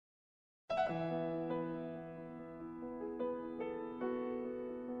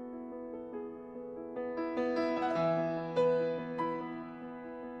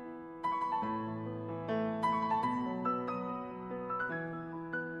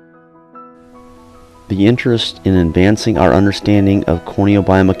The interest in advancing our understanding of corneal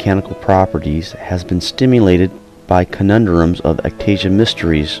biomechanical properties has been stimulated by conundrums of ectasia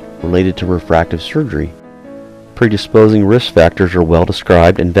mysteries related to refractive surgery. Predisposing risk factors are well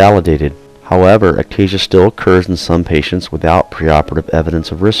described and validated. However, ectasia still occurs in some patients without preoperative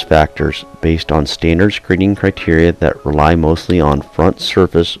evidence of risk factors based on standard screening criteria that rely mostly on front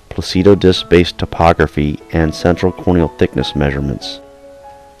surface placido disc-based topography and central corneal thickness measurements.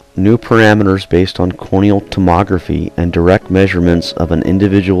 New parameters based on corneal tomography and direct measurements of an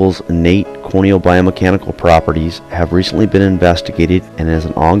individual's innate corneal biomechanical properties have recently been investigated and is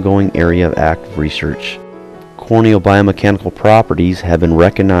an ongoing area of active research. Corneal biomechanical properties have been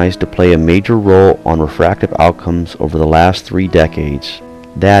recognized to play a major role on refractive outcomes over the last 3 decades,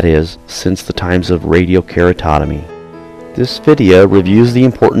 that is, since the times of radiokeratotomy. This video reviews the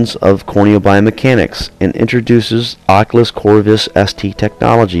importance of corneal biomechanics and introduces Oculus Corvis ST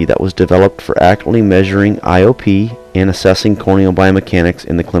technology that was developed for accurately measuring IOP and assessing corneal biomechanics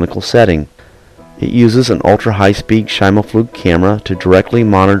in the clinical setting. It uses an ultra-high-speed Scheimelflug camera to directly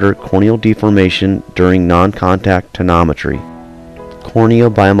monitor corneal deformation during non-contact tonometry.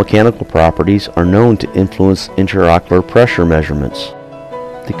 Corneal biomechanical properties are known to influence intraocular pressure measurements.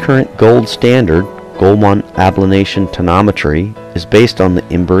 The current gold standard, Goldmann ablination tonometry, is based on the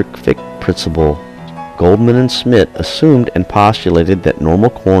Embrich-Fick principle. Goldman and Schmidt assumed and postulated that normal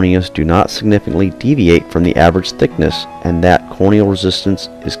corneas do not significantly deviate from the average thickness and that corneal resistance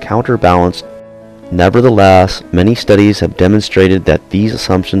is counterbalanced. Nevertheless, many studies have demonstrated that these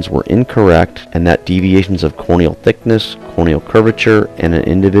assumptions were incorrect and that deviations of corneal thickness, corneal curvature, and an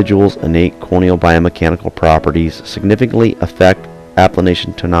individual's innate corneal biomechanical properties significantly affect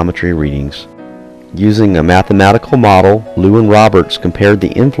applanation tonometry readings. Using a mathematical model, Liu and Roberts compared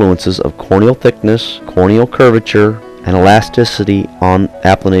the influences of corneal thickness, corneal curvature, and elasticity on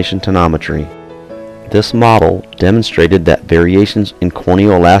applanation tonometry. This model demonstrated that variations in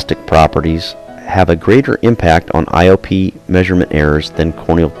corneal elastic properties have a greater impact on IOP measurement errors than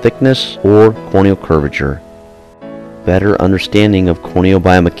corneal thickness or corneal curvature. Better understanding of corneal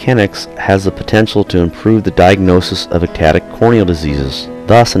biomechanics has the potential to improve the diagnosis of ectatic corneal diseases,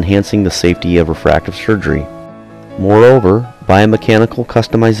 thus enhancing the safety of refractive surgery. Moreover, biomechanical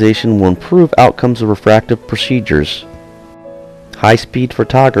customization will improve outcomes of refractive procedures. High-speed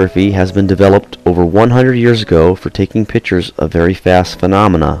photography has been developed over 100 years ago for taking pictures of very fast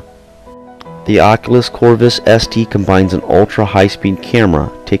phenomena. The Oculus Corvis ST combines an ultra-high-speed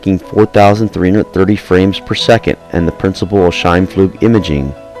camera, taking 4,330 frames per second, and the principle of Scheimelflug imaging.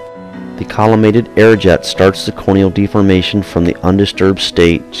 The collimated airjet starts the corneal deformation from the undisturbed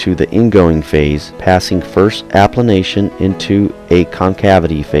state to the ingoing phase, passing first applanation into a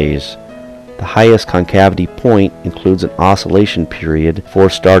concavity phase. The highest concavity point includes an oscillation period for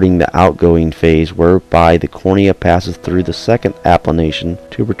starting the outgoing phase, whereby the cornea passes through the second applanation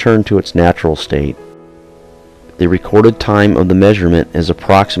to return to its natural state. The recorded time of the measurement is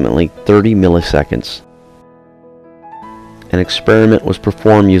approximately 30 milliseconds. An experiment was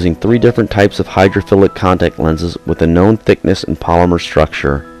performed using 3 different types of hydrophilic contact lenses with a known thickness and polymer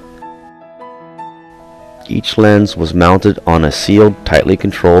structure. Each lens was mounted on a sealed, tightly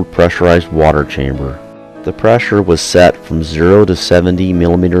controlled pressurized water chamber. The pressure was set from 0 to 70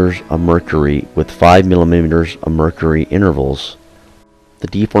 millimeters of mercury with 5 millimeters of mercury intervals. The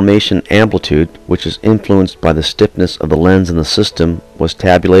deformation amplitude, which is influenced by the stiffness of the lens in the system, was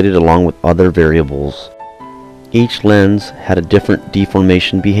tabulated along with other variables. Each lens had a different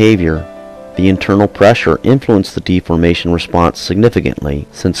deformation behavior. The internal pressure influenced the deformation response significantly,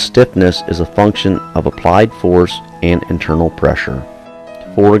 since stiffness is a function of applied force and internal pressure.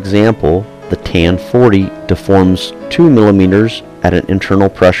 For example, the tan 40 deforms 2 millimeters at an internal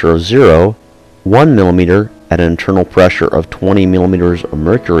pressure of 0, 1 millimeter at an internal pressure of 20 millimeters of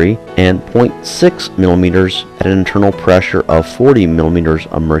mercury, and 0.6 millimeters at an internal pressure of 40 millimeters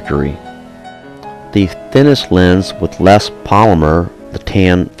of mercury. The thinnest lens with less polymer, the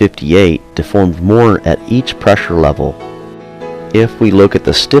tan 58, deformed more at each pressure level. If we look at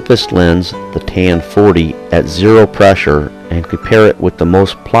the stiffest lens, the tan 40, at 0 pressure and compare it with the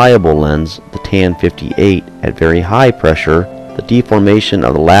most pliable lens, the tan 58, at very high pressure, the deformation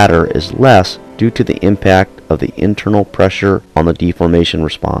of the latter is less due to the impact of the internal pressure on the deformation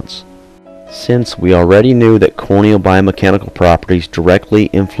response. Since we already knew that corneal biomechanical properties directly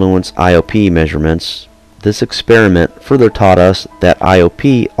influence IOP measurements, this experiment further taught us that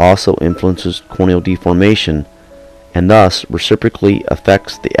IOP also influences corneal deformation and thus reciprocally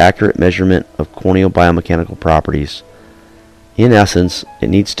affects the accurate measurement of corneal biomechanical properties. In essence, it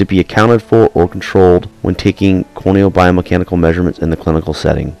needs to be accounted for or controlled when taking corneal biomechanical measurements in the clinical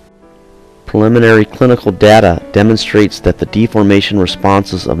setting. Preliminary clinical data demonstrates that the deformation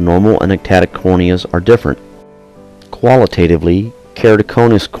responses of normal and ectatic corneas are different. Qualitatively,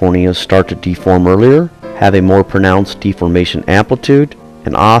 keratoconus corneas start to deform earlier, have a more pronounced deformation amplitude,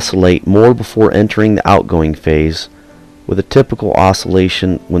 and oscillate more before entering the outgoing phase, with a typical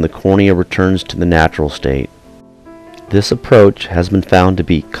oscillation when the cornea returns to the natural state. This approach has been found to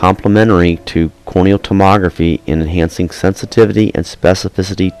be complementary to corneal tomography in enhancing sensitivity and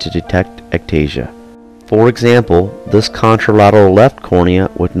specificity to detect ectasia. For example, this contralateral left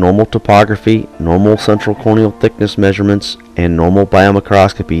cornea with normal topography, normal central corneal thickness measurements, and normal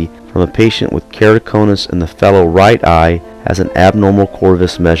biomicroscopy from a patient with keratoconus in the fellow right eye has an abnormal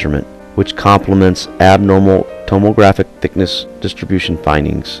corvus measurement, which complements abnormal tomographic thickness distribution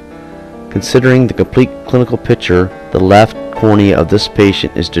findings. Considering the complete clinical picture, the left cornea of this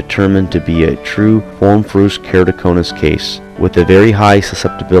patient is determined to be a true forme-fruste keratoconus case, with a very high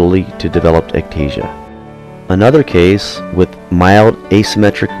susceptibility to developed ectasia. Another case with mild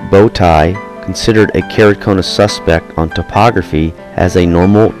asymmetric bow tie, considered a keratoconus suspect on topography, has a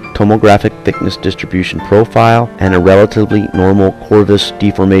normal tomographic thickness distribution profile and a relatively normal corvus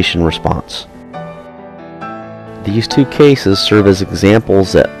deformation response. These two cases serve as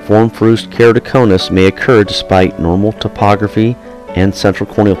examples that forme-fruste keratoconus may occur despite normal topography and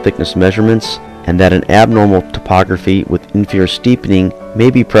central corneal thickness measurements, and that an abnormal topography with inferior steepening may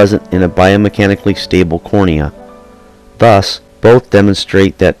be present in a biomechanically stable cornea. Thus, both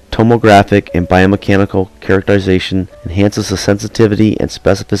demonstrate that tomographic and biomechanical characterization enhances the sensitivity and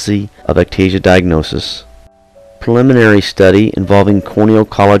specificity of ectasia diagnosis. Preliminary study involving corneal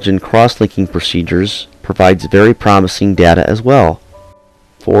collagen cross-linking procedures provides very promising data as well.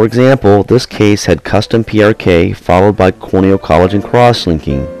 For example, this case had custom PRK followed by corneal collagen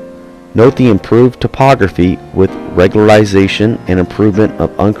cross-linking. Note the improved topography with regularization and improvement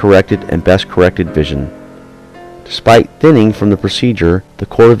of uncorrected and best corrected vision. Despite thinning from the procedure, the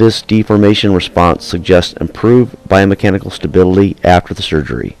corvus deformation response suggests improved biomechanical stability after the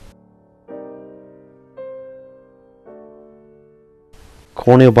surgery.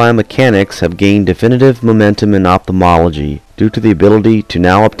 Corneal biomechanics have gained definitive momentum in ophthalmology due to the ability to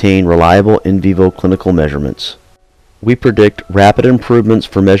now obtain reliable in vivo clinical measurements. We predict rapid improvements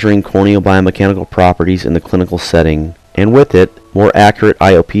for measuring corneal biomechanical properties in the clinical setting, and with it, more accurate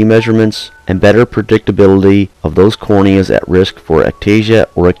IOP measurements and better predictability of those corneas at risk for ectasia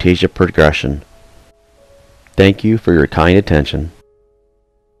or ectasia progression. Thank you for your kind attention.